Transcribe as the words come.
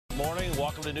morning.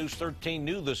 Welcome to News 13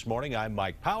 New this morning. I'm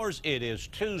Mike Powers. It is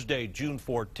Tuesday, June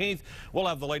 14th. We'll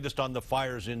have the latest on the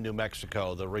fires in New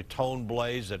Mexico, the Raton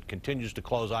blaze that continues to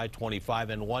close I-25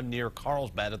 and one near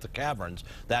Carlsbad at the Caverns.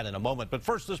 That in a moment. But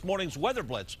first, this morning's weather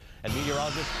blitz and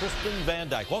meteorologist Kristen Van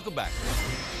Dyke. Welcome back.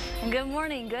 Good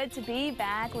morning. Good to be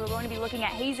back. We're going to be looking at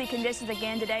hazy conditions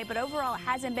again today, but overall it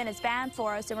hasn't been as bad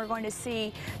for us, and we're going to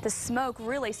see the smoke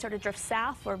really start to drift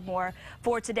southward more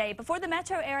for today. Before the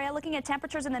metro area, looking at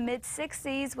temperatures in the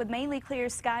mid-60s with mainly clear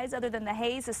skies other than the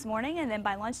haze this morning, and then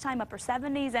by lunchtime upper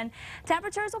 70s, and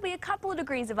temperatures will be a couple of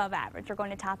degrees above average. We're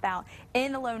going to top out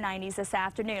in the low 90s this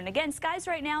afternoon. Again, skies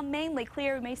right now mainly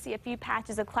clear. We may see a few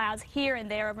patches of clouds here and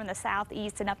there over in the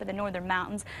southeast and up in the northern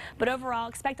mountains, but overall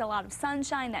expect a lot of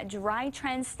sunshine. That dry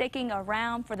trend sticking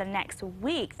around for the next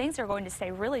week. Things are going to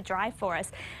stay really dry for us.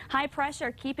 High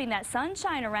pressure keeping that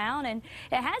sunshine around, and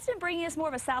it has been bringing us more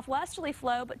of a southwesterly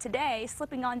flow, but today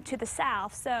slipping on to the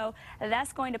south, so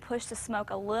that's going to push the smoke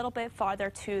a little bit farther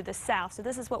to the south. So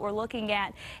this is what we're looking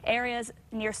at. Areas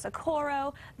near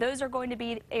Socorro, those are going to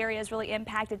be areas really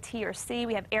impacted TRC.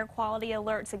 We have air quality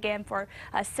alerts again for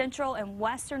central and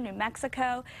western New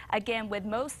Mexico, again with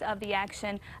most of the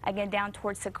action again down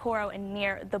towards Socorro and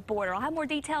near the border. I'll have more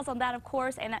details on that, of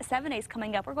course, and that 7 days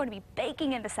coming up. We're going to be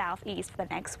baking in the southeast for the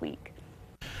next week.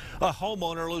 A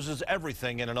homeowner loses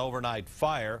everything in an overnight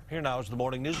fire. Here now is the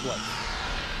morning news blitz.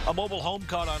 A mobile home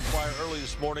caught on fire early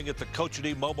this morning at the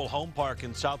Cochiti Mobile Home Park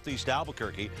in southeast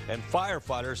Albuquerque, and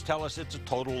firefighters tell us it's a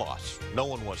total loss. No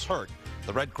one was hurt.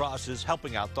 The Red Cross is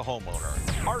helping out the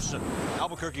homeowner. Arson.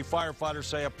 Albuquerque firefighters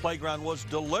say a playground was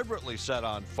deliberately set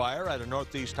on fire at a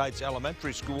Northeast Heights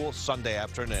elementary school Sunday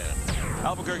afternoon.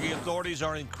 Albuquerque authorities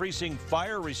are increasing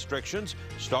fire restrictions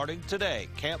starting today.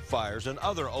 Campfires and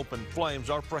other open flames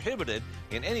are prohibited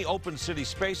in any open city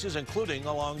spaces, including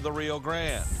along the Rio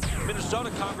Grande.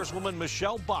 Minnesota Congresswoman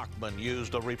Michelle Bachmann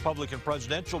used a Republican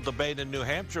presidential debate in New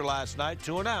Hampshire last night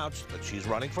to announce that she's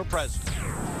running for president.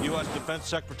 U.S. Defense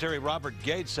Secretary Robert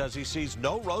Gates says he sees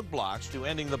no roadblocks to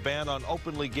ending the ban on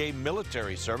openly gay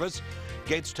military service.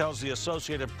 Gates tells the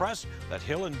Associated Press that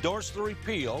he'll endorse the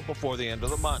repeal before the end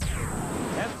of the month.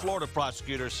 And Florida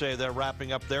prosecutors say they're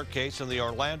wrapping up their case in the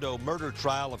Orlando murder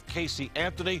trial of Casey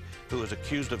Anthony, who is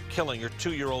accused of killing her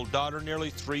 2-year-old daughter nearly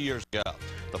 3 years ago.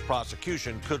 The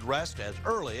prosecution could rest as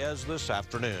early as this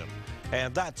afternoon.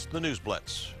 And that's the News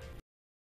Blitz.